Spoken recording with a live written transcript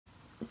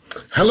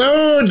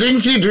Hello,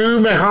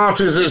 Dinky-Doo, my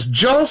heart is. It's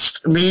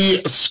just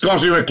me,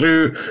 Scottie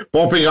McClue,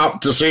 popping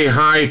up to say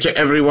hi to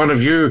every one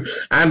of you.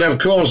 And, of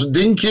course,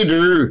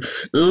 Dinky-Doo,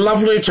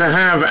 lovely to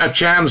have a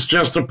chance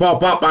just to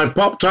pop up. I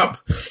popped up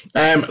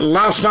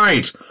last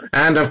night,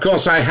 and, of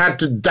course, I had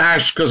to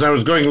dash because I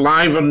was going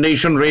live on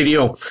Nation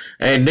Radio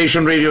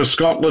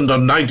Scotland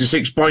on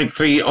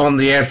 96.3 on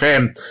the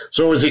FM.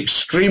 So I was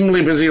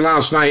extremely busy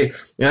last night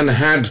and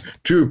had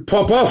to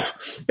pop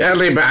off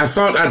early, but I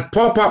thought I'd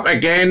pop up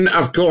again,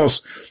 of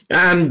course.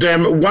 And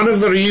one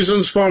of the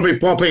reasons for me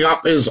popping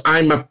up is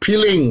I'm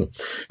appealing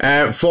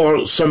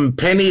for some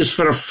pennies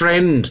for a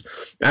friend.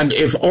 And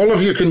if all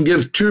of you can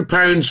give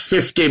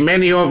 £2.50,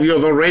 many of you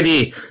have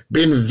already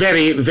been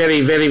very,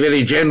 very, very,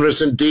 very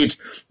generous indeed.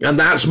 And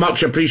that's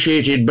much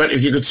appreciated. But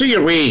if you could see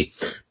your way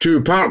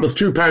to part with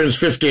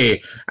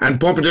 £2.50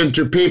 and pop it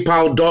into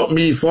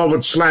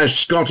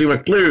paypal.me/Scottie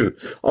McClue,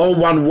 all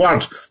one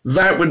word,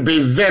 that would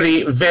be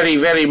very, very,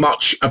 very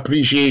much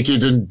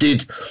appreciated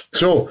indeed.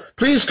 So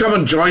please come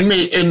and join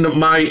me in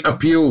my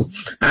appeal.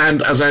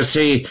 And as I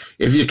say,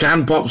 if you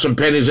can pop some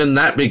pennies in,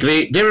 that'd be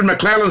great. David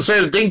McClellan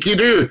says,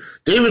 Dinky-Doo.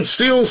 David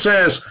Steele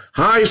says,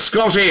 hi,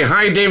 Scottie.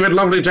 Hi, David.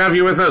 Lovely to have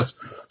you with us.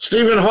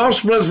 Stephen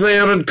Horsburgh's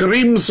there and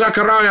Kareem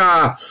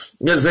Sakaraya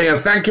is there.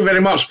 Thank you very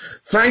much.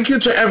 Thank you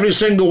to every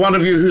single one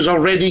of you who's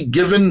already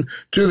given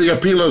to the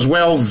appeal as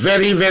well.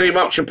 Very, very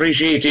much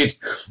appreciated.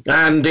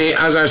 And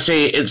as I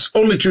say, it's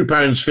only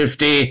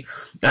 £2.50.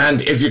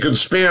 And if you can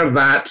spare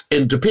that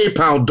into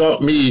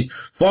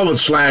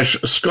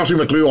paypal.me/Scottie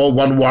McClue, all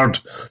one word,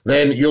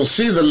 then you'll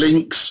see the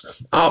links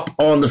up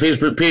on the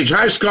Facebook page.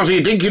 Hi, Scottie.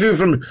 Dinky-Doo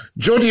from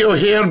Jodie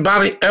O'Hare,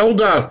 Barry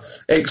Elder,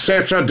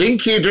 etc.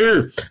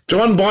 Dinky-Doo.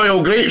 John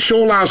Boyle, great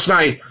show last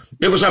night.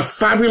 It was a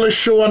fabulous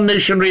show on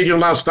Nation Radio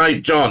last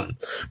night, John.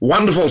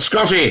 Wonderful.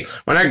 Scottie,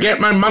 when I get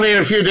my money in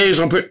a few days,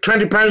 I'll put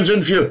 £20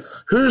 in for you.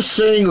 Who's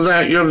saying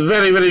that? You're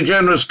very, very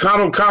generous.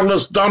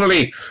 Carlos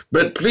Donnelly.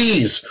 But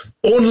please,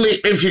 only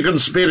if you can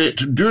spare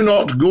it. Do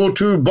not go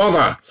to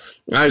bother.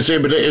 I say,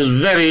 but it is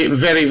very,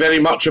 very, very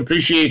much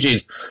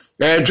appreciated.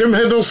 Jim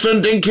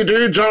Hiddleston,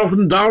 Dinky-Doo,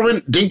 Jonathan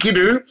Darwin,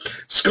 Dinky-Doo,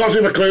 Scottie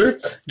McClue,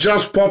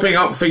 just popping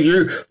up for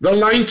you. The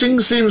lighting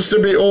seems to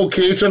be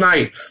okay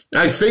tonight.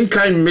 I think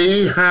I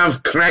may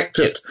have cracked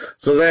it.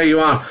 So there you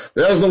are.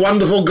 There's the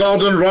wonderful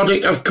Gordon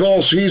Roddick, of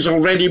course. He's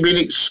already been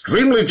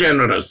extremely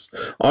generous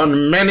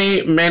on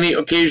many, many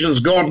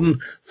occasions.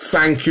 Gordon,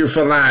 thank you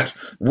for that.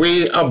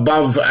 Way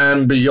above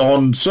and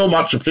beyond. So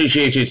much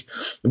appreciated.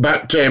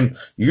 But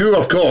you,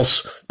 of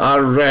course,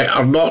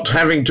 are not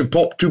having to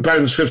pop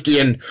 £2.50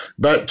 in.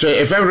 But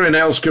if everyone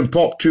else can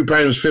pop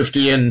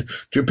 £2.50 in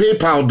to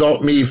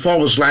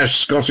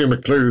paypal.me/Scottie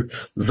McClue,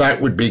 that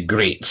would be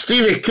great.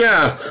 Stevie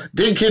Kerr,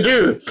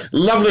 Dinky-Doo,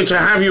 lovely to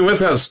have you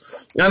with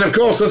us. And of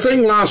course, the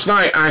thing last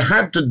night, I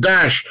had to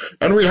dash,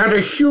 and we had a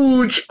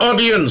huge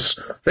audience.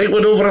 I think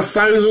with over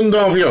 1,000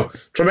 of you.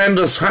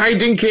 Tremendous. Hi,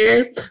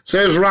 Dinky,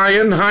 says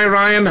Ryan. Hi,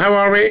 Ryan, how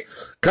are we?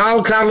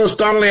 Carlos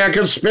Donnelly, I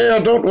can spare,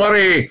 don't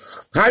worry.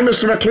 Hi,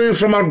 Mr. McClue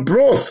from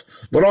Arbroath.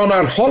 We're on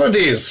our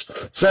holidays,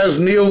 says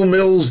Neil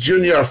Mills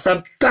Jr.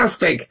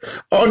 Fantastic.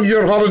 On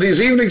your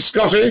holidays. Evening,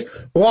 Scottie.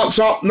 What's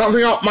up?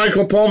 Nothing up,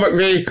 Michael Paul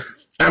McVeigh.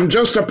 I'm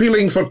just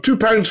appealing for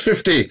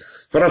 £2.50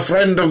 for a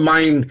friend of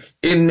mine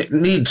in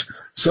need.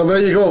 So there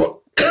you go.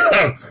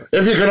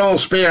 If you can all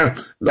spare,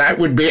 that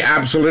would be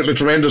absolutely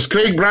tremendous.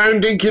 Craig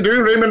Brown,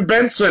 Dinky-Doo, Raymond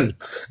Benson.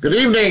 Good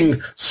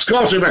evening,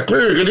 Scottie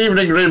McClue. Good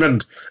evening,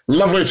 Raymond.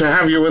 Lovely to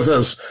have you with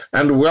us.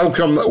 And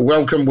welcome,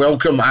 welcome,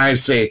 welcome, I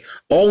say.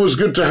 Always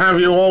good to have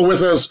you all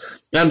with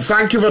us. And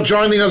thank you for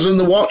joining us in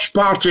the watch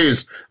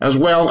parties as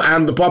well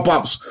and the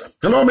pop-ups.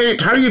 Hello,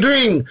 mate. How are you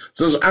doing?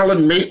 Says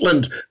Alan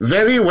Maitland.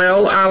 Very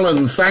well,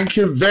 Alan. Thank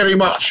you very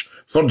much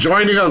for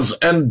joining us.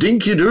 And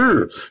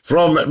Dinky-Doo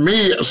from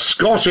me,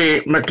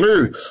 Scottie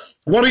McClue.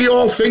 What are you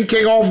all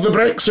thinking of the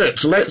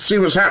Brexit? Let's see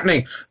what's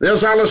happening.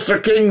 There's Alistair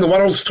King, the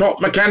world's top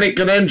mechanic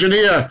and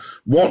engineer,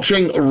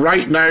 watching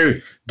right now.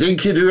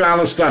 Dinky-Doo,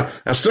 Alistair.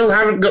 I still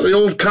haven't got the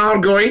old car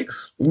going,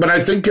 but I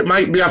think it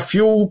might be a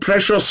fuel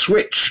pressure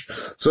switch.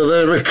 So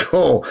there we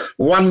go.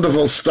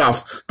 Wonderful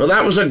stuff. But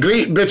that was a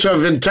great bit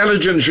of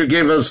intelligence you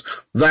gave us,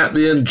 that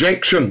the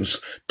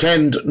injections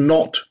tend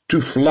not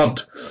to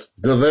flood.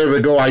 So there we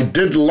go. I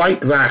did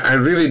like that. I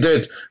really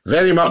did.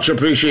 Very much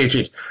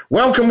appreciated.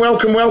 Welcome,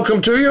 welcome,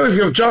 welcome to you. If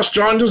you've just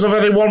joined us, a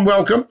very warm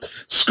welcome.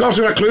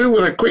 Scottie McClue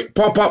with a quick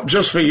pop-up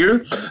just for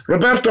you.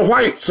 Roberta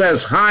White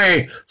says,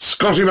 hi,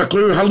 Scottie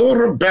McClue. Hello,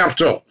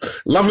 Roberto.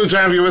 Lovely to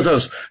have you with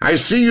us. I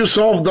see you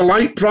solved the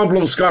light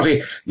problem,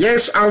 Scottie.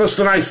 Yes,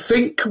 Alistair, I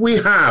think we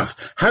have.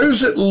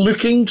 How's it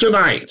looking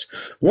tonight?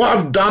 What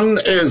I've done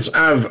is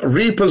I've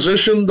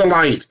repositioned the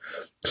light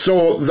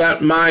so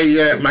that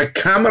my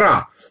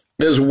camera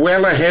is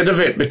well ahead of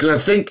it, because I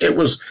think it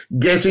was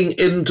getting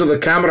into the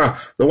camera.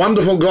 The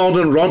wonderful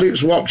Gordon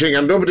Roddick's watching,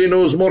 and nobody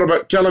knows more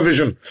about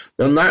television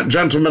than that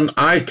gentleman,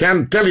 I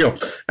can tell you.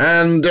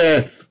 And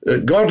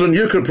Gordon,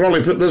 you could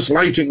probably put this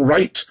lighting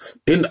right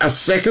in a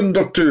second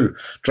or two.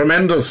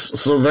 Tremendous.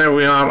 So there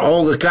we are,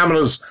 all the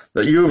cameras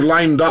that you've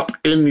lined up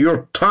in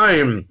your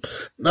time.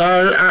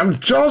 Now, I'm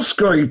just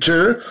going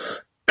to,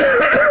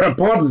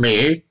 pardon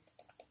me,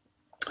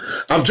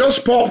 I've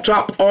just popped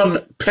up on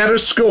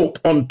Periscope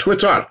on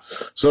Twitter.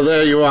 So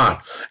there you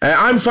are.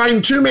 I'm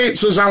fine too, mate,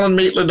 says Alan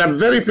Maitland. I'm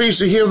very pleased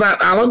to hear that,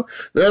 Alan.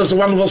 There's the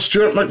wonderful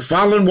Stuart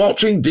McFarlane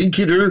watching.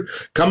 Dinky-Doo,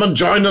 come and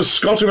join us.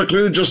 Scottie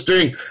McClue just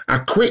doing a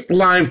quick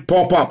live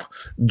pop-up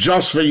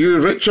just for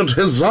you. Richard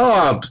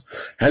Hazard.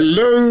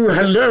 Hello,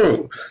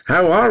 hello.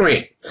 How are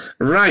we?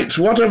 Right,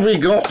 what have we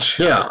got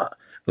here?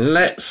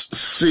 Let's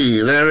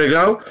see. There we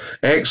go.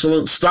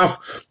 Excellent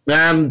stuff.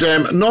 And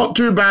not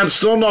too bad,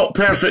 still not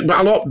perfect,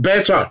 but a lot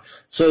better,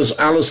 says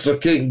Alistair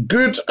King.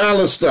 Good,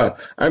 Alistair.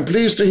 I'm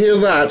pleased to hear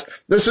that.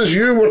 This is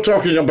you we're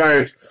talking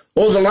about.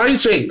 Oh, the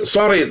lighting.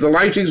 Sorry, the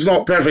lighting's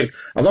not perfect.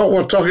 I thought we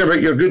were talking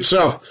about your good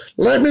self.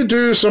 Let me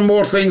do some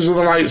more things with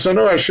the lights. I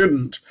know I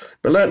shouldn't,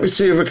 but let me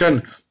see if we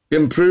can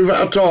improve it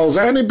at all. Is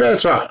that any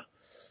better?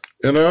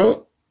 You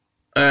know?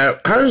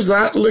 How's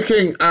that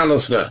looking,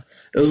 Alistair?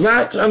 Is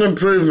that an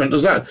improvement?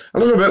 Is that a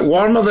little bit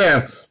warmer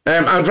there?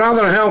 I'd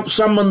rather help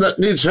someone that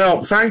needs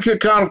help. Thank you,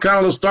 Carl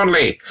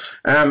Stonley.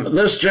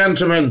 This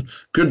gentleman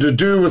could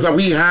do with a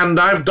wee hand.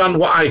 I've done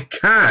what I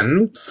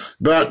can,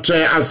 but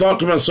I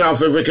thought to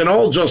myself, if we can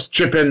all just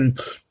chip in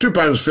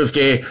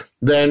 £2.50,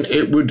 then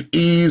it would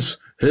ease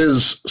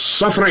his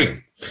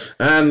suffering.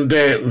 And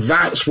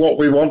that's what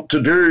we want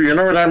to do, you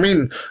know what I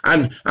mean?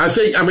 And I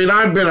think,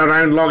 I've been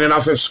around long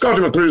enough. If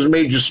Scottie McClue's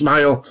made you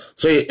smile,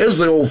 say, is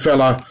the old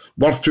fella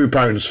worth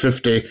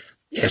 £2.50?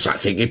 Yes, I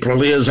think he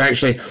probably is,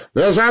 actually.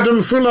 There's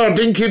Adam Fuller,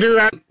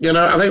 Dinky-Doo. You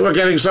know, I think we're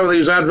getting some of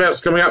these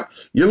adverts coming up.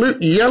 You look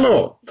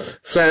yellow,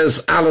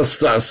 says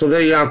Alistair. So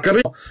there you are.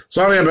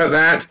 Sorry about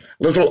that.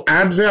 Little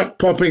advert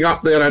popping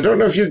up there. I don't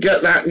know if you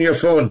get that in your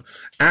phone.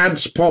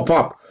 Ads pop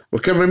up. Well,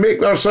 can we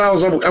make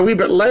ourselves a wee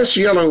bit less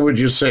yellow, would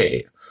you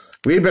say?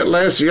 Wee bit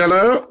less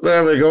yellow.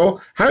 There we go.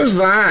 How's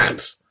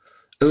that?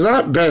 Is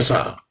that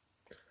better?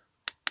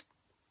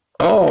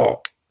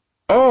 Oh.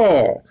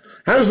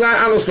 How's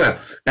that, Alistair?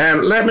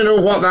 Let me know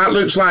what that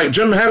looks like.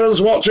 Jim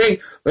Heron's watching.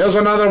 There's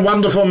another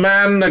wonderful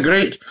man, a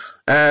great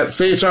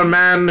theatre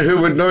man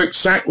who would know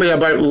exactly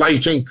about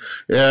lighting.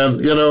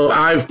 You know,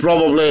 I've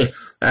probably,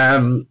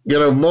 you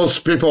know,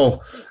 most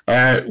people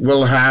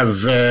will have,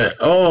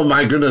 oh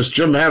my goodness,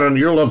 Jim Heron,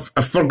 you'll have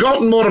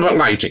forgotten more about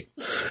lighting.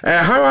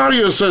 How are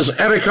you, says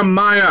Erica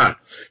Meyer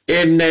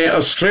in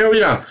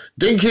Australia.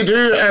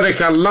 Dinky-Doo,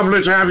 Erica,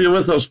 lovely to have you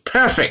with us.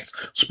 Perfect.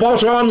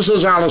 Spot on,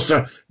 says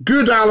Alistair.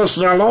 Good,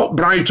 Alistair, a lot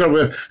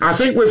brighter. I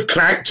think we've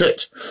cracked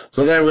it.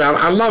 So there we are.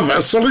 I love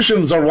it.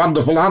 Solutions are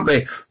wonderful, aren't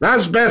they?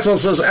 That's better,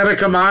 says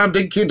Erica Meyer.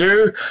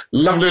 Dinky-Doo,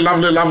 lovely,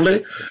 lovely,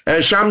 lovely.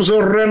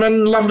 Shamsul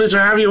Rehman, lovely to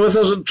have you with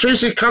us. And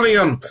Tracy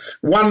Cunningham,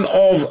 one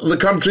of the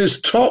country's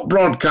top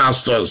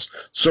broadcasters.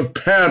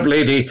 Superb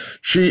lady.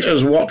 She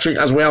is watching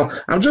as well.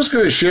 I'm just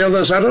going to share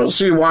this. I don't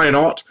see why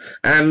not.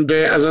 And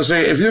as I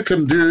say, if you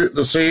can do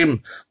the same,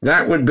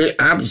 that would be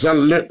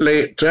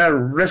absolutely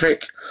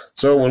terrific.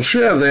 So we'll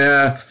share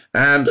there,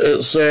 and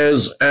it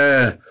says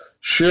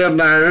share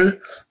now,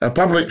 a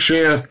public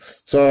share.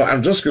 So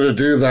I'm just going to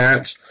do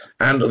that,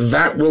 and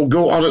that will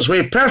go on its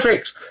way.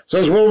 Perfect,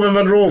 says Wilma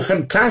Monroe.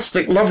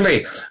 Fantastic,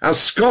 lovely. A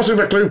Scottie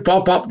McClue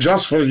pop-up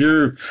just for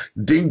you,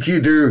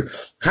 Dinky-Doo.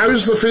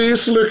 How's the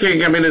face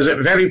looking? I mean, is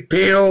it very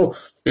pale?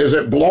 Is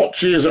it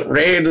blotchy? Is it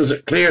red? Is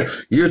it clear?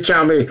 You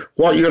tell me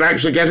what you're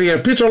actually getting here.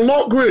 Peter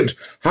Lockwood,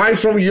 hi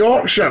from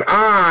Yorkshire.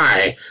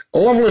 Aye,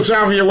 lovely to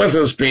have you with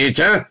us,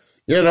 Peter.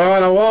 You know,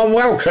 and a warm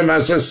welcome,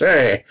 as I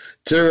say,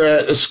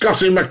 to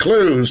Scottie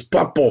McClue's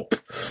pop-up.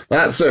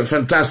 That's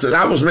fantastic.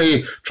 That was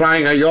me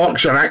trying a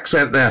Yorkshire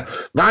accent there.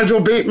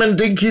 Nigel Bateman,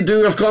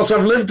 Dinky-Doo. Of course,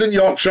 I've lived in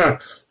Yorkshire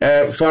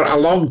for a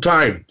long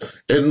time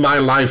in my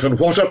life, and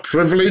what a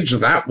privilege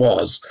that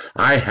was,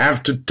 I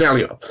have to tell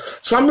you.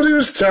 Somebody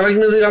was telling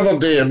me the other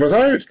day, and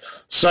without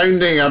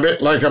sounding a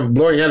bit like I'm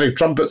blowing any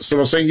trumpets, they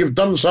were saying, you've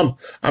done some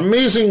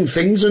amazing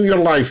things in your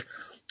life.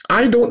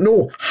 I don't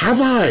know. Have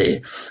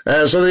I?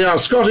 So they are.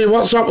 Scottie,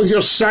 what's up with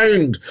your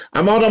sound?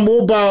 I'm on a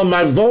mobile.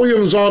 My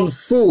volume's on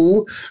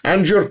full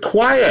and you're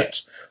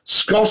quiet.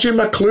 Scottie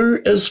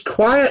McClue is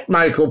quiet,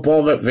 Michael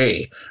Paul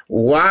McVeigh.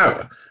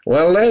 Wow.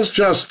 Well, let's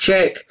just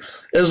check.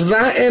 Is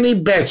that any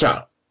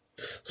better?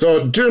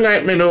 So do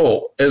let me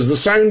know. Is the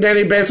sound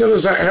any better?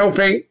 Is that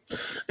helping?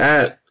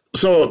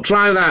 So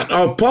try that.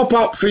 I'll pop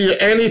up for you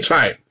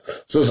anytime,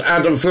 says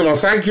Adam Fuller.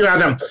 Thank you,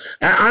 Adam.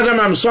 Adam,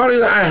 I'm sorry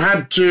that I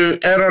had to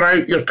error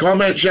out your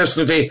comments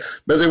yesterday,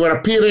 but they were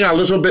appearing a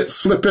little bit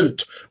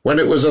flippant when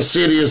it was a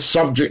serious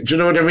subject. Do you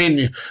know what I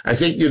mean? I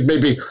think you'd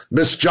maybe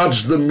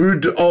misjudged the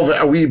mood of it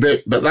a wee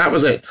bit, but that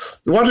was it.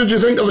 What did you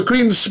think of the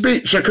Queen's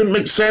speech? I couldn't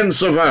make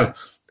sense of her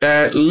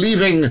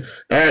leaving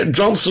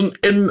Johnson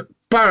in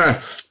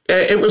power.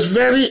 It was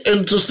very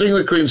interesting,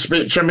 the Queen's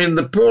speech. I mean,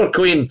 the poor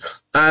Queen,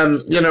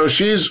 you know,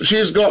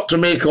 she's got to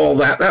make all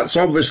that. That's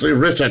obviously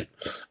written.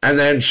 And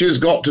then she's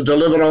got to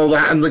deliver all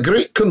that. And the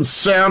great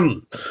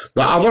concern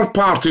that other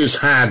parties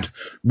had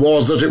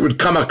was that it would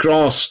come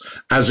across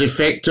as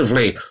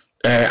effectively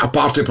a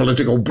party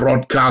political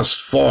broadcast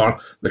for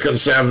the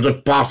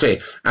Conservative Party.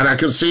 And I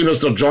can see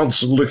Mr.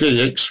 Johnson looking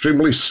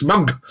extremely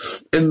smug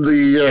in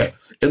the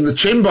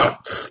chamber.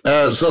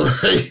 So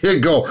there you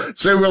go.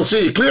 So we'll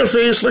see. Clear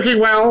face, looking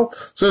well,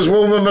 says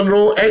Wilma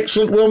Monroe.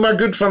 Excellent, Wilma.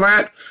 Good for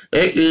that.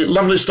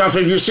 Lovely stuff.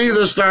 If you see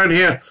this down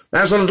here,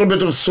 that's a little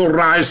bit of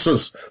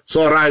psoriasis.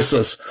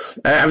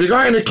 Have you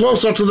got any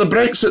closer to the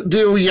Brexit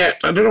deal yet?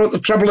 I don't know what the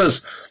trouble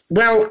is.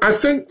 Well, I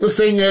think the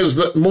thing is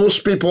that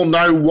most people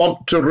now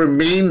want to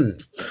remain,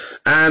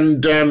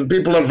 and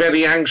people are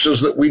very anxious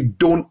that we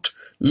don't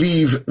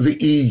leave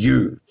the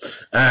EU.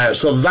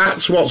 So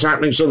that's what's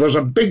happening. So there's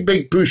a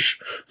big push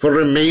for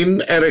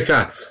Remain,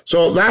 Erica.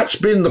 So that's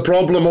been the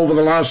problem over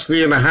the last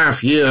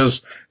 3.5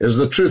 years, is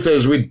the truth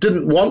is we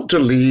didn't want to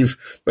leave,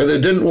 but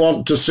they didn't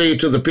want to say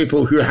to the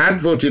people who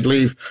had voted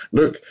leave,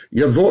 look,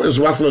 your vote is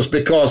worthless,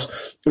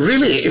 because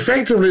really,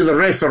 effectively, the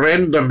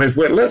referendum,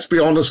 let's be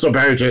honest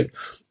about it,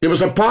 it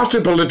was a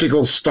party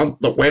political stunt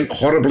that went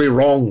horribly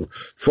wrong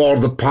for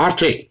the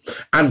party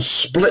and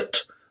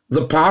split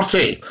the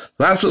party.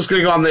 That's what's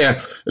going on there.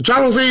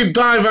 Charles E.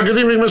 Diver, good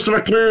evening, Mr.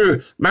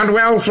 McClue.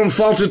 Manuel from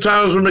Fawlty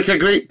Towers will make a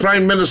great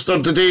Prime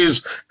Minister today's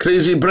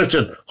crazy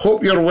Britain.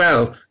 Hope you're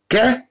well.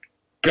 Ke?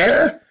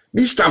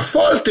 Mr.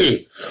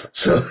 Fawlty.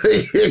 So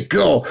there you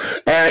go.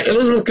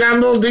 Elizabeth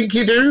Campbell,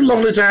 Dinky-Doo,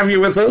 lovely to have you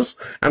with us.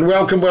 And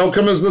welcome.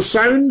 Is the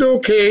sound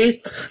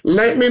okay?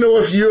 Let me know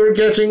if you're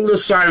getting the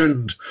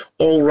sound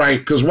all right,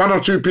 because one or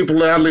two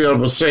people earlier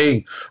were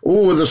saying,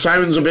 oh, the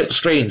sound's a bit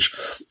strange.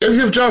 If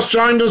you've just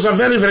joined us, a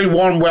very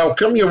warm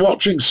welcome. You're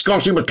watching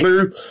Scottie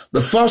McClue,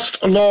 the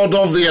first lord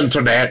of the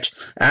internet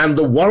and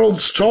the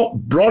world's top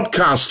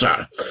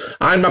broadcaster.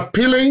 I'm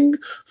appealing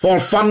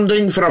for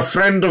funding for a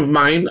friend of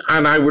mine,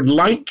 and I would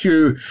like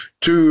you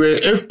to,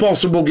 if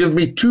possible, give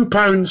me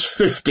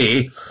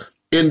 £2.50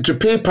 into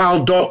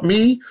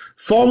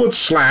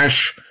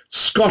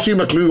paypal.me/Scottie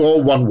McClue,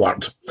 all one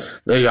word.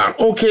 There you are.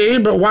 Okay,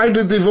 but why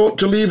did they vote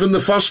to leave in the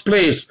first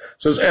place,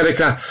 says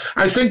Erica.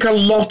 I think a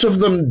lot of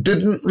them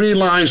didn't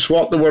realise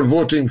what they were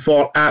voting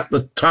for at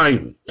the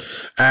time.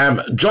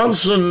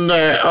 Johnson,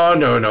 oh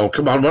no,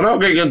 come on, we're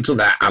not going into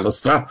that,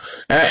 Alistair.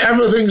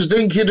 Everything's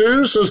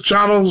Dinky-Doo, says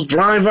Charles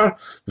Driver.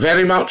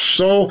 Very much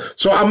so.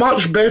 So a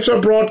much better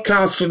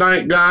broadcast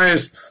tonight,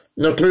 guys.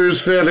 The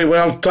clue's fairly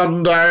well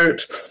turned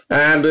out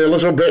and a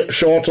little bit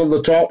short on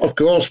the top, of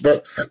course,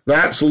 but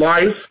that's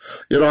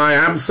life. You know, I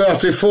am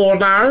 34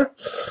 now.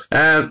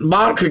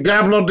 Mark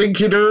Gabler,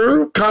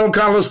 Dinky-Doo, Carl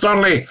Carlos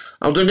Donnelly.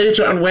 I'll donate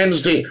it on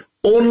Wednesday,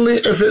 only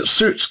if it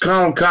suits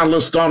Carl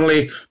Carlos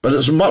Donnelly, but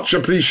it's much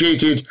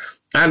appreciated.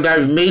 And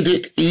I've made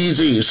it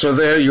easy. So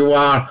there you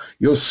are.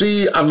 You'll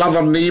see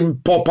another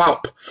name pop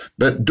up,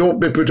 but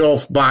don't be put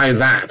off by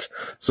that.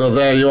 So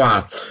there you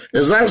are.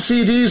 Is that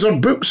CDs or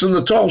books in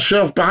the tall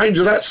shelf behind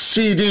you? That's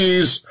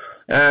CDs.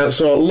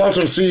 So a lot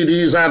of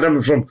CDs,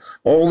 Adam, from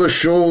all the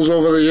shows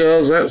over the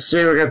years. Let's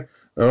see again.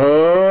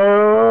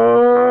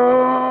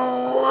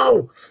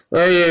 Oh,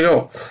 there you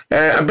go.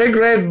 A big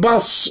red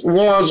bus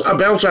was a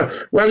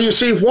belter. Well, you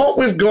see, what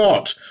we've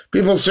got,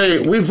 people say,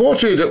 we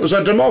voted, it was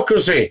a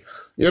democracy.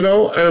 You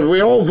know,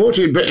 we all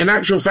voted, but in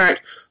actual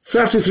fact,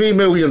 33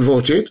 million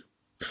voted,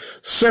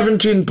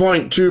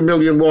 17.2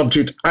 million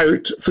wanted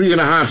out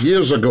 3.5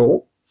 years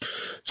ago,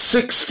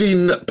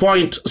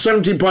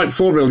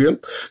 17.4 million,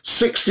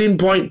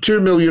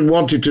 16.2 million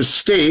wanted to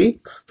stay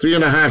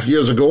 3.5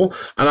 years ago,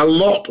 and a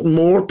lot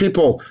more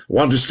people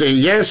want to stay.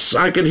 Yes,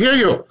 I can hear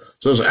you,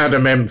 says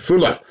Adam M.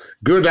 Fuller.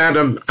 Good,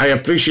 Adam. I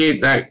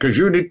appreciate that, because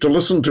you need to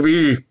listen to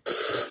me.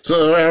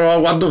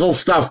 So, wonderful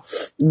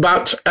stuff.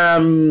 But,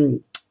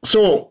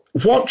 so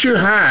what you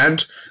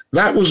had,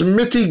 that was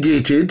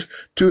mitigated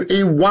to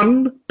a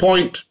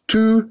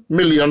 1.2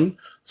 million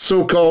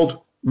so-called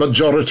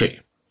majority.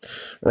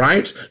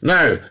 Right?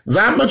 Now,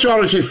 that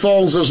majority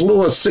falls as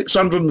low as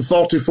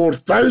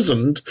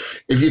 644,000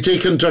 if you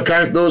take into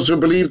account those who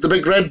believe the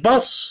big red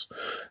bus,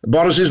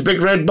 Boris's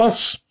big red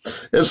bus.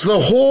 It's the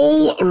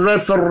whole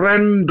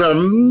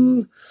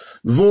referendum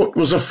vote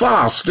was a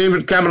farce.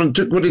 David Cameron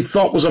took what he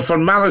thought was a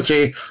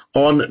formality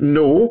on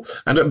no,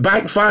 and it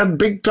backfired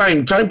big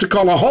time. Time to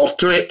call a halt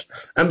to it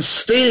and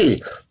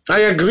stay. I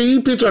agree,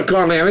 Peter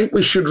Conley. I think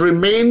we should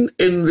remain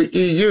in the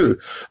EU.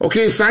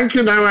 Okay, thank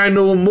you. Now I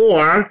know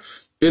more.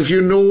 If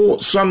you know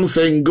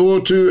something, go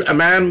to a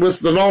man with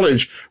the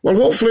knowledge. Well,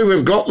 hopefully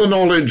we've got the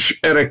knowledge,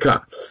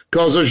 Erica,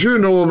 because as you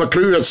know,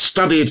 McClue has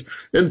studied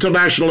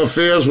international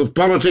affairs with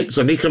politics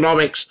and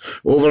economics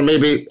over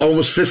maybe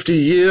almost 50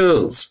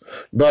 years.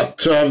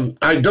 But I'm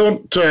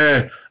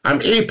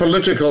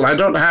apolitical. I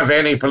don't have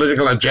any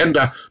political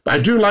agenda, but I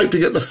do like to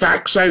get the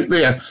facts out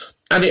there.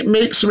 and it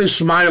makes me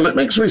smile. It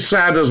makes me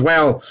sad as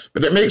well,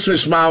 but it makes me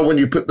smile when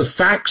you put the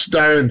facts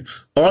down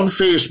on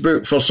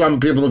Facebook for some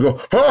people to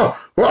go, oh,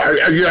 what,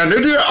 are you an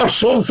idiot or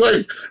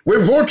something?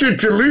 We voted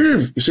to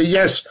leave. You say,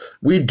 yes,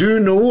 we do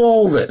know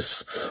all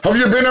this. Have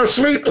you been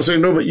asleep? I say,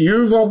 no, but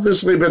you've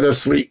obviously been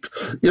asleep.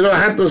 You know, I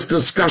had this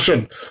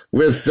discussion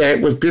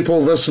with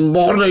people this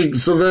morning,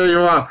 so there you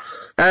are.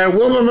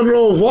 Wilma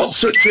Monroe, what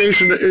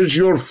situation is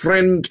your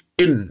friend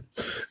in?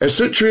 A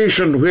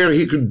situation where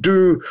he could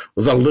do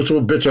with a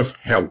little bit of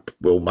help,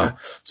 Wilma.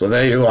 So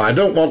there you are. I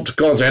don't want to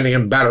cause any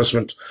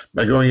embarrassment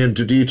by going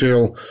into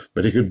detail,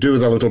 but he could do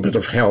with a little bit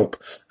of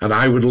help, and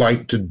I would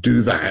like to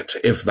do that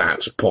if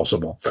that's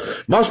possible.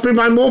 Must be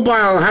my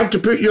mobile. Had to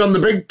put you on the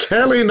big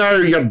telly now.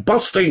 You're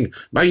busting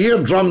my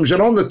eardrums.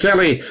 You're on the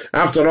telly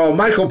after all.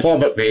 Michael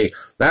Paul McVeigh.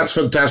 That's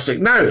fantastic.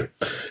 Now,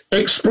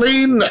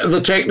 explain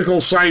the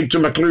technical side to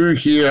McClue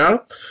here.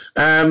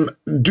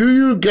 Do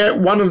you get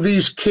one of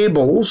these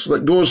cables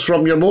that goes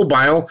from your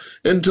mobile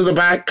into the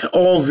back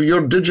of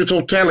your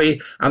digital telly,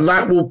 and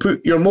that will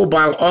put your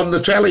mobile on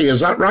the telly?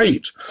 Is that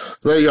right?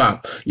 There you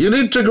are. You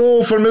need to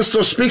go for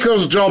Mr.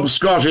 Speaker's job,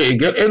 Scotty.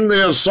 Get in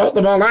there, sort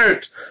them all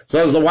out,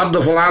 says the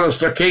wonderful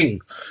Alistair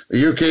King,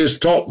 the UK's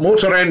top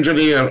motor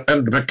engineer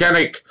and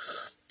mechanic.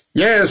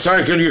 Yes,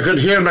 you could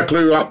hear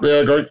McClue up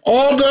there going,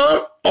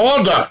 order,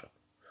 order.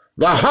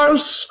 The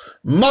House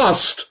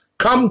must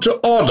come to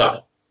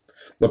order.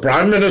 The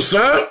Prime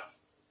Minister,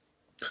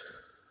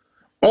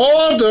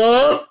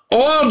 order,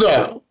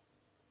 order.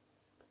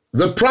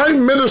 The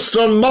Prime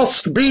Minister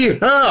must be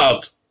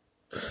heard.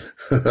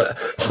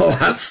 Oh,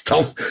 that's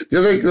tough. Do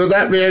you think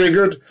that be any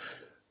good?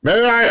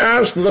 May I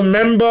ask the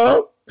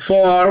member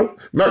for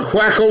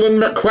McWhackle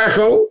and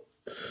McWhackle?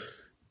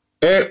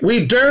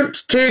 We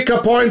don't take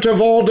a point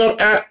of order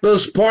at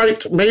this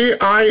point. May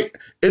I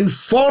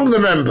inform the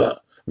member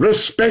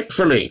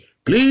respectfully,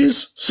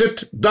 please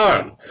sit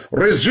down.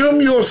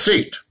 Resume your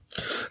seat.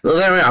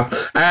 There we are.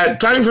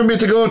 Time for me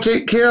to go.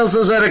 Take care,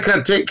 says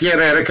Erica. Take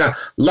care, Erica.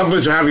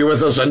 Lovely to have you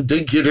with us. And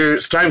Dinky-Doo,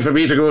 it's time for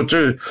me to go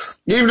too.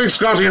 Evening,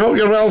 Scotty. Hope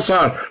you're well,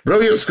 sir.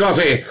 Brilliant,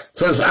 Scotty,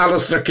 says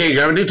Alistair King.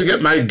 I need to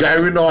get my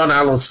gown on,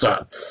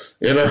 Alistair.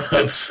 You know,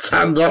 and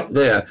stand up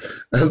there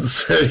and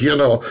say, you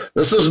know,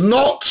 this is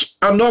not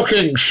a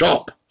knocking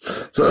shop.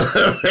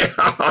 So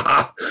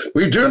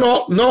we do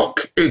not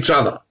knock each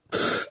other.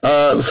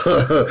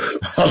 So,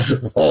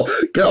 wonderful.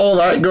 Get all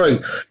that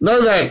going. Now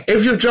then,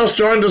 if you've just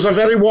joined us, a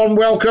very warm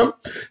welcome.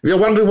 If you're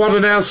wondering what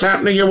on earth's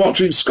happening, you're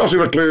watching Scottie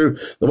McClue,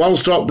 the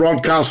one-stop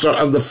broadcaster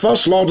and the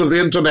first lord of the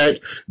internet,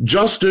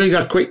 just doing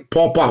a quick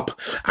pop-up.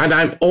 And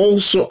I'm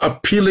also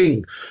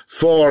appealing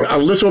for a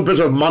little bit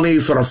of money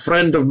for a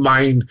friend of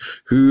mine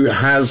who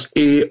has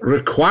a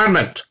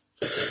requirement.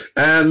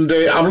 And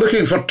I'm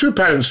looking for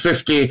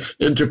 £2.50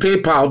 into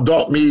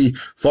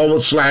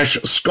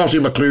paypal.me/Scottie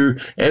McClue,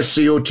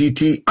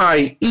 SCOTTIE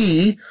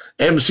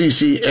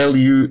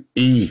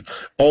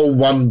all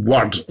one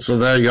word. So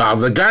there you are.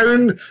 The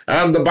gown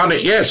and the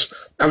bonnet. Yes,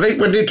 I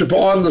think we need to put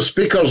on the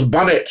Speaker's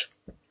bonnet.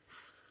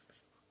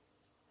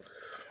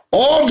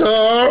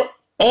 Order,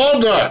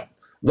 order.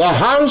 The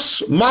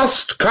House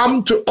must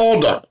come to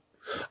order.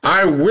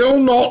 I will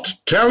not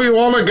tell you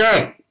all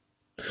again.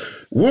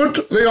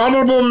 Would the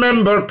honourable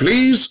member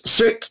please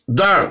sit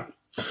down?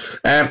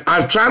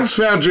 I've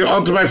transferred you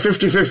onto my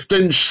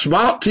 55-inch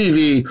smart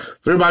TV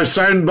through my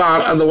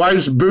soundbar, and the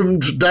wife's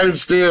boomed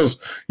downstairs.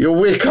 You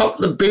wake up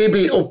the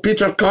baby. Oh,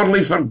 Peter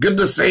Corley, for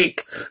goodness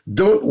sake,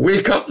 don't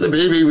wake up the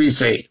baby, we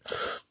say.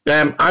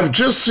 I've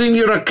just seen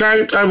your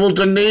account. I will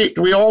donate.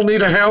 We all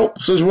need a help,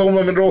 says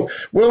Wilma Monroe.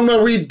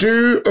 Wilma, we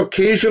do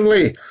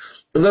occasionally.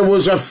 There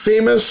was a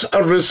famous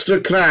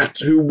aristocrat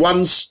who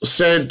once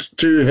said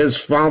to his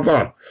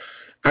father,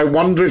 I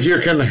wonder if you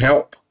can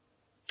help.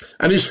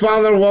 And his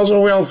father was a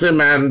wealthy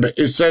man, but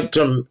he said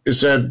to him,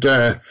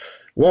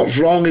 what's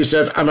wrong? He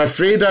said, I'm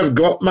afraid I've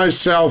got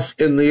myself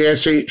in the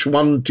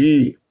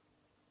SH1T.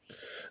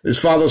 His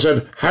father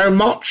said, how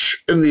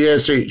much in the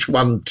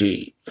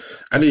SH1T?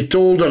 And he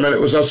told him, and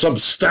it was a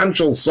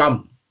substantial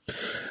sum.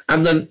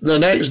 And then the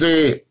next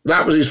day,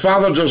 his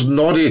father just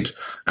nodded,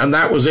 and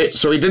that was it.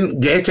 So he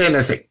didn't get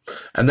anything.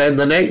 And then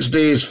the next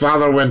day, his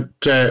father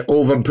went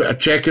over and put a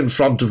cheque in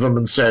front of him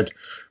and said,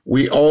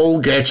 we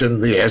all get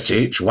in the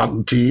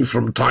SH1T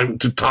from time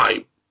to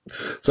time.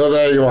 So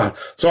there you are.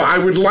 So I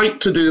would like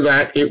to do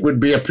that. It would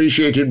be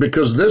appreciated,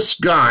 because this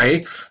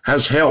guy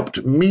has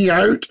helped me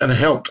out and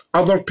helped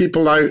other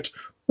people out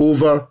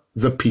over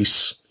the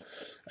peace,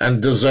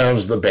 and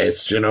deserves the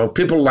best, you know.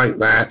 People like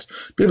that,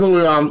 people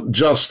who aren't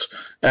just,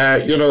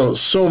 you know,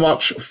 so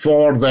much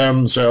for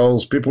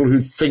themselves, people who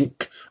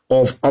think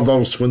of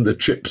others when the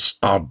chips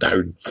are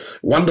down.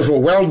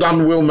 Wonderful. Well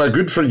done, Wilma.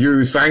 Good for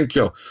you. Thank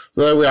you.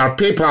 There we are.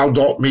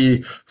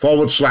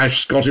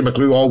 PayPal.me/Scottie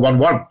McClue, all one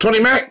word. Tony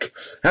Mack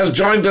has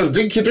joined us.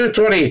 Dinky-Doo,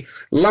 Tony.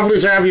 Lovely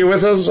to have you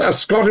with us. A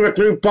Scottie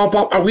McClue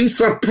pop-up. A wee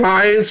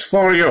surprise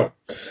for you.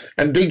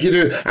 and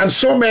Dinky-Doo. And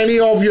so many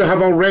of you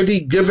have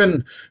already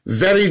given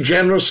very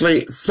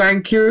generously.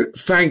 Thank you,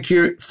 thank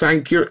you,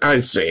 thank you,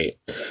 I say.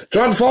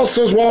 John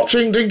Foster's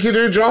watching.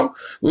 Dinky-Doo, John.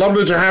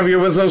 Lovely to have you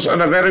with us,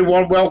 and a very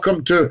warm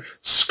welcome to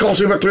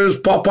Scottie McClue's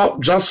pop-up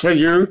just for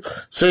you,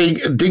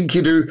 saying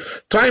Dinky-Doo.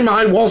 Time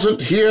I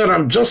wasn't here,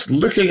 I'm just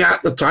looking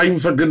at the time,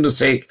 for goodness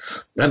sake,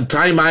 and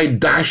time I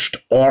dashed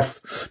off.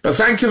 But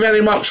thank you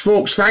very much,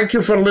 folks. Thank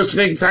you for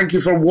listening. Thank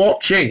you for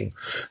watching.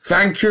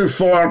 Thank you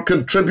for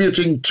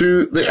contributing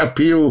to the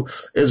appeal.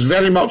 It's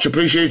very much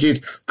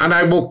appreciated, and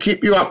I will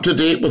keep you up to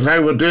date with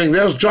how we're doing.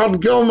 There's John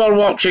Gilmer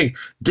watching.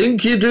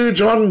 Dinky-Doo,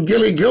 John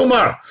Gilly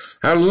Gilmer.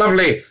 How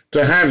lovely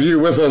to have you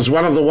with us,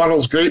 one of the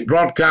world's great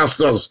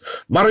broadcasters.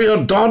 Murray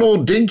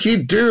O'Donnell,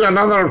 Dinky-Doo,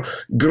 another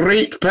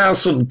great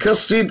person.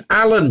 Christine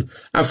Allen,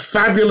 a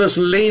fabulous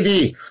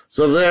lady.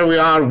 So there we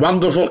are,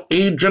 wonderful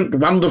agent,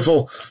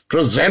 wonderful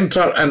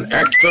presenter and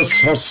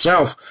actress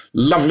herself.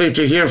 Lovely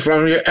to hear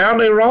from you.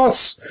 Ernie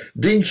Ross,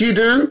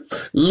 Dinky-Doo,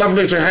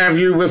 lovely to have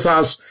you with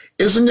us.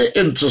 Isn't it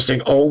interesting,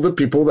 all the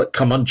people that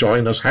come and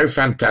join us? How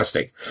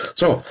fantastic.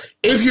 So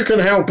if you can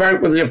help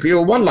out with the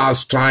appeal one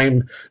last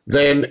time,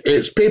 then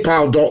it's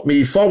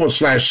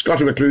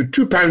paypal.me/Scottie McClue,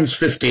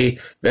 £2.50.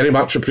 Very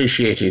much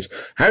appreciated.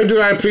 How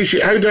do I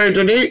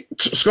donate?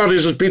 Scottie,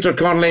 says Peter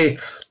Conley.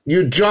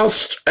 You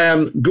just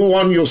go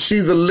on, you'll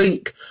see the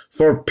link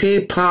for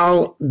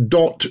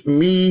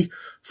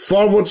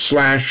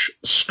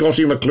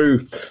paypal.me/Scottie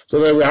McClue. So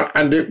there we are,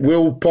 and it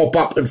will pop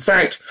up. In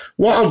fact,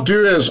 what I'll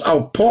do is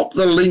I'll pop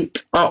the link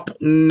up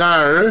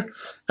now,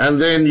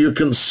 and then you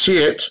can see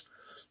it.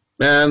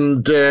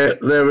 And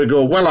there we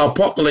go. Well, I'll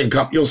pop the link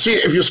up. You'll see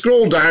it. If you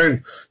scroll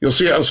down, you'll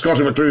see it on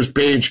Scottie McClue's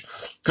page.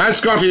 Hi,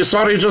 Scottie.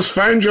 Sorry, just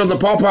found you on the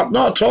pop-up.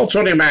 Not at all,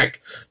 Tony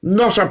Mac.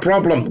 Not a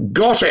problem.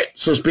 Got it,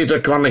 says Peter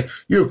Conley.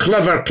 You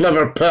clever,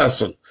 clever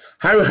person.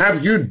 How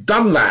have you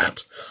done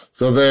that?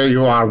 So there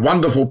you are.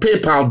 Wonderful.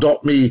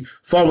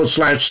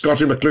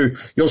 PayPal.me/Scottie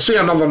McClue. You'll see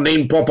another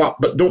name pop up,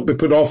 but don't be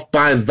put off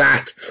by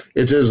that.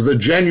 It is the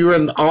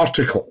genuine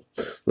article.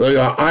 There you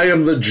are. I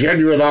am the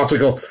genuine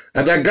article.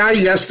 And a guy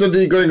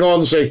yesterday going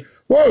on saying,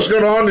 what's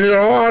going on here?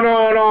 Oh,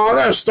 no,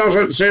 this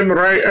doesn't seem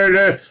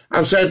right.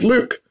 I said,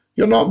 look,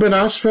 you're not being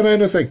asked for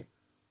anything.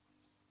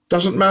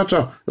 Doesn't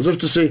matter. As if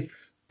to say,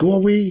 go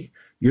away.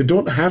 You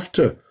don't have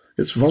to.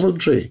 It's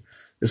voluntary.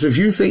 As if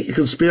you think you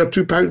can spare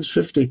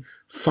 £2.50,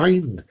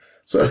 fine.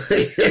 So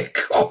there you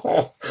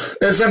go.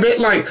 It's a bit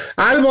like,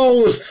 I've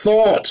always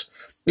thought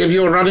if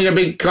you're running a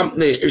big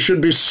company, it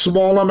should be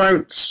small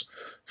amounts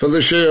for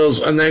the shares,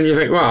 and then you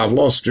think, well, I've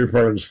lost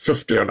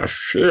 £2.50 on a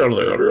share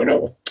there, you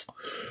know.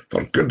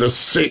 For goodness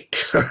sake.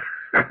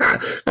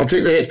 I'll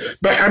take the hit.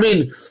 But, I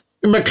mean,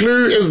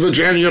 McClue is the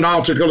genuine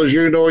article, as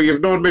you know. You've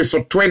known me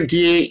for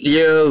 28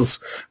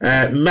 years,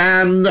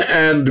 man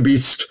and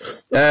beast.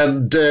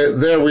 And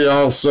there we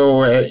are.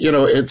 So, you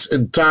know, it's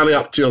entirely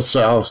up to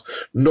yourselves.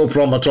 No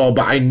problem at all.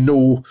 But I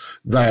know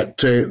that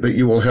that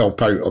you will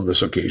help out on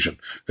this occasion.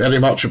 Very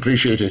much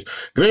appreciated.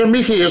 Graham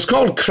Meeky, it's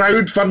called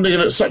crowdfunding,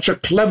 and it's such a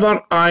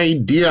clever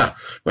idea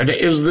when it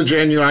is the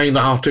genuine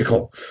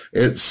article.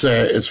 It's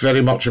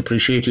very much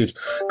appreciated.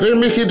 Graham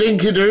Meeky,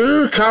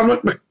 Dinky-Doo,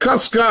 Carmick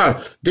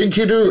McCusker,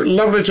 Dinky-Doo,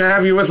 lovely to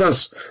have you with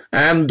us.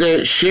 And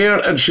share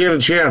and share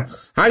and share.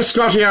 Hi,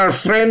 Scottie. Our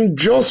friend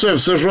Joseph,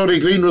 says Rory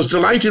Green, was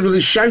delighted with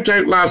his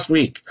shout-out last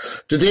week.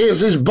 Today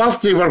is his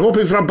birthday. We're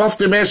hoping for a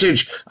birthday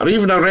message or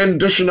even a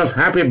rendition of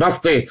Happy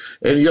Birthday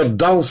in your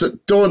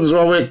dulcet tones.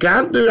 Well, we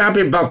can't do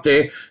Happy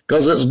Birthday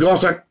because it's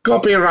got a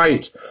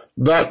copyright.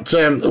 But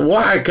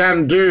what I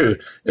can do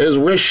is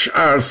wish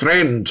our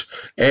friend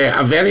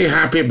a very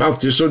happy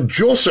birthday. So,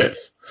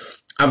 Joseph,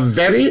 a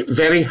very,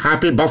 very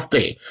happy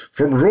birthday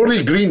from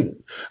Rory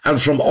Green and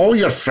from all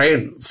your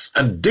friends,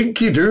 and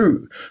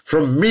Dinky-Doo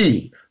from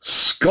me,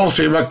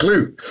 Scottie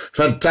McClue.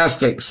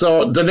 Fantastic.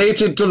 So,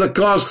 donated to the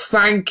cause.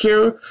 Thank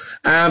you.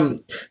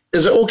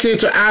 Is it okay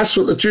to ask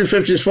what the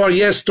 250 is for?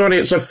 Yes, Tony,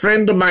 it's a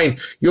friend of mine.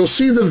 You'll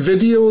see the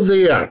video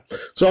there.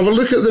 So have a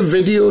look at the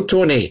video,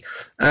 Tony,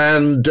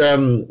 and,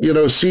 you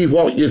know, see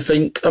what you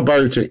think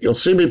about it. You'll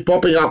see me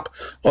popping up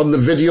on the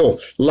video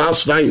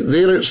last night.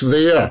 There, it's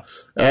there.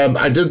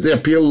 I did the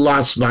appeal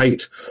last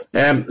night.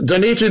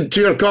 Donated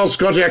to your cause,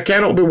 Scottie, I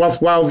cannot be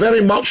worthwhile.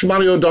 Very much,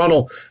 Murray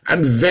O'Donnell,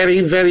 and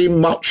very, very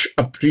much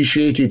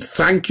appreciated.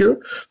 Thank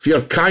you for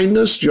your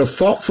kindness, your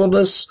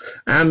thoughtfulness,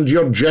 and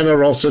your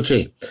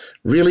generosity.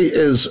 Really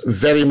is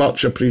very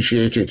much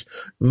appreciated.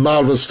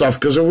 Marvellous stuff.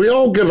 Because if we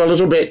all give a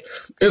little bit,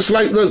 it's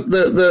like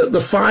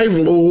the 5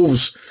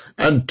 loaves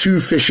and 2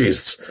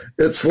 fishes.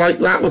 It's like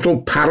that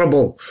little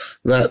parable,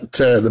 that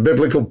the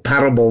biblical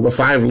parable, the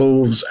 5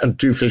 loaves and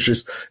 2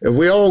 fishes. If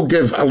we all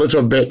give a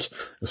little bit,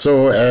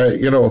 so,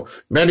 you know,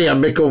 many a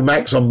mickle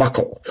makes a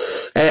muckle.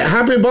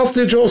 Happy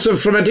birthday,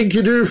 Joseph, from a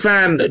Dinky-Doo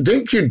fan.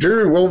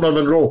 Dinky-Doo, Wilma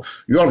Monroe.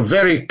 You're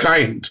very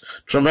kind.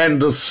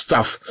 Tremendous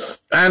stuff.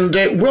 And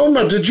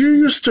Wilma, did you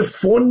used to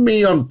phone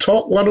me on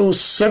Talk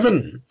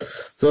 107?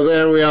 So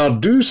there we are.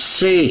 Do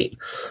say.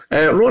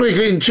 Rory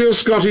Green, cheers,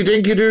 Scotty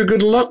Dinky-Doo.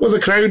 Good luck with the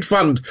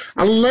crowdfund.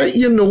 I'll let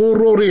you know,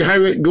 Rory, how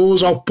it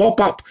goes. I'll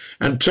pop up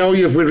and tell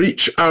you if we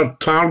reach our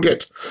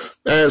target.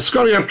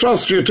 Scotty, I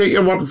trust you. Take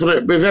your word for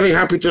it. Be very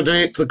happy to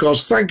donate to the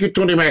cause. Thank you,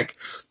 Tony Mac.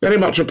 Very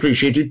much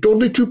appreciated.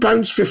 Only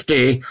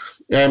 £2.50.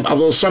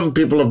 Although some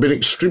people have been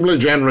extremely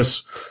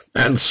generous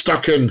and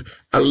stuck in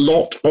a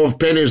lot of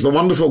pennies. The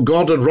wonderful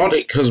Gordon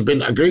Roddick has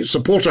been a great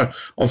supporter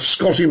of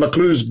Scottie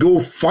McClue's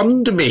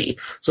GoFundMe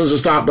since the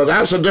start, but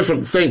that's a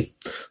different thing.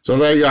 So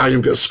there you are.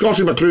 You've got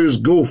Scottie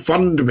McClue's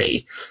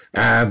GoFundMe,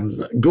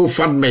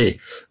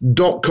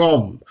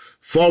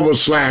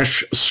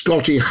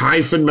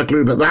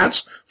 GoFundMe.com/Scottie-McClue, but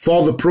that's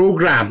for the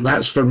program.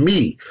 That's for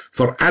me,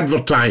 for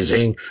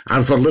advertising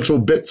and for little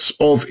bits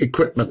of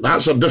equipment.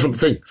 That's a different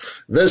thing.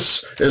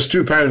 This is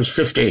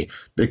 £2.50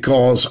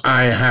 because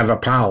I have a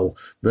pal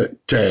that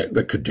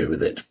could do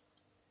with it.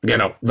 You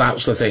know,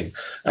 that's the thing.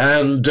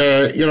 And,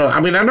 you know,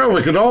 I mean, I know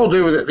we could all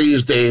do with it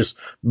these days,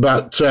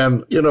 but,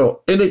 you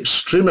know, in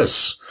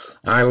extremis,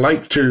 I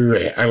like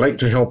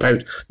to help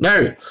out.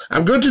 Now,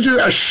 I'm going to do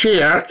a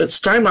share. It's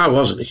time I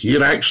wasn't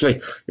here, actually.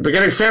 You're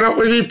getting fed up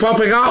with me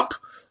popping up,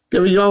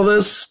 giving you all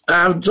this.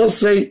 Just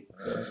say,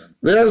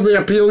 there's the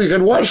appeal. You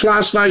can watch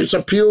last night's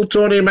appeal,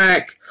 Tony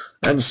Mac,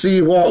 and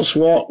see what's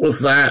what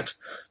with that.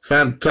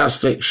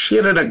 Fantastic.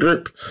 Share in a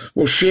group.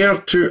 We'll share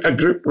to a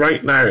group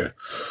right now.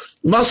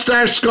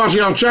 Mustache Scotty,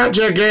 I'll chat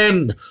to you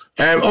again.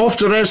 Off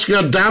to rescue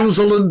a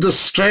damsel in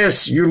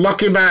distress. You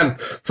lucky man.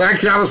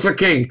 Thank you, Alistair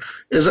King.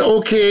 Is it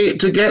okay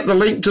to get the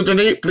link to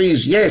donate,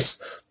 please?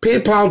 Yes.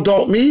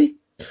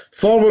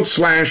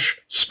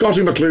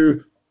 PayPal.me/Scottie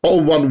McClue,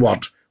 all one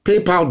word.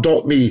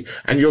 PayPal.me,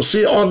 and you'll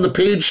see it on the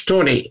page,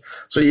 Tony.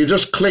 So you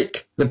just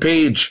click the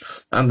page,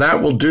 and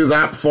that will do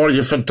that for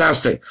you.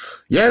 Fantastic.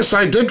 Yes,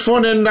 I did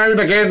phone in now and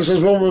again,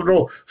 says Wilma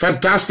Monroe.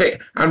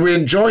 Fantastic. And we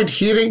enjoyed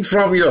hearing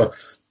from you.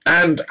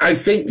 And I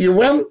think you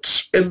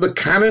weren't in the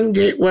Cannon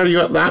Gate, were you,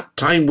 at that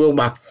time,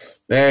 Wilma?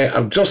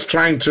 I'm just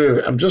trying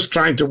to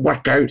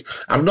work out.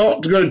 I'm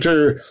not going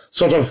to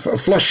sort of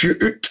flush you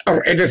out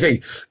or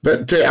anything,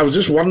 but I was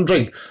just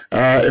wondering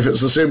if it's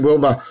the same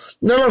Wilma.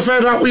 Never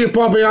fed up with you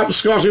popping up,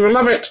 Scotty. We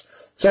love it,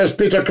 says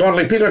Peter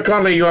Conley. Peter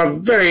Conley, you are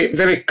very,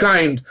 very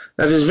kind.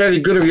 That is very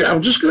good of you.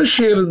 I'm just going to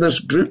share in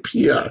this group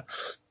here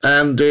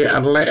and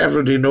let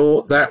everybody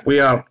know that we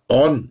are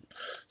on.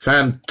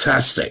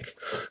 Fantastic.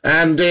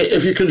 And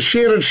if you can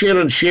share and share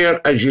and share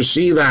as you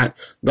see that,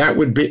 that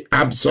would be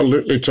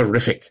absolutely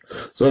terrific.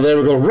 So there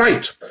we go.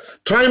 Right.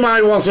 Time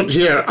I wasn't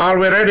here. Are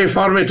we ready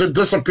for me to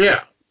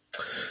disappear?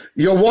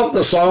 You'll want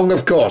the song,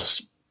 of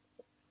course.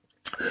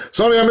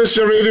 Sorry I missed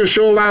your radio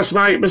show last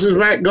night. Mrs.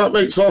 Mac got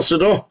me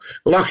exhausted. Oh,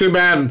 lucky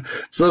man.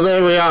 So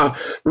there we are.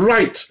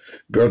 Right.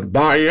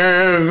 Goodbye,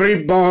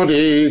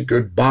 everybody.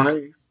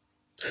 Goodbye.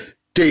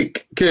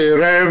 Take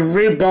care,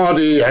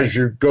 everybody, as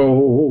you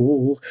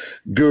go.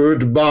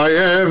 Goodbye,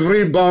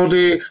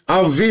 everybody.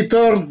 Auf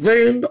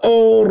Wiedersehen,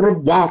 au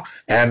revoir,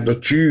 and a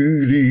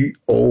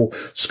cheerio.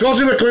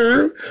 Scottie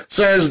McClue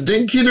says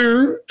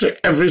Dinky-Doo to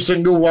every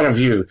single one of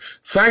you.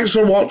 Thanks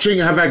for watching.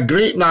 Have a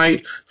great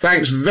night.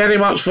 Thanks very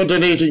much for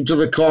donating to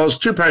the cause.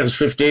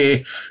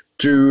 £2.50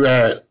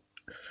 to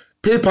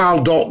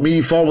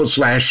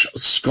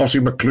PayPal.me/Scottie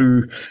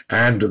McClue,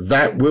 and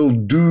that will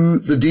do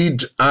the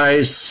deed,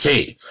 I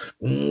say.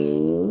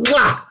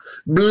 Mwah!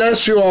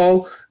 Bless you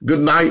all. Good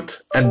night,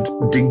 and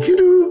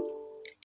Dinky-Doo.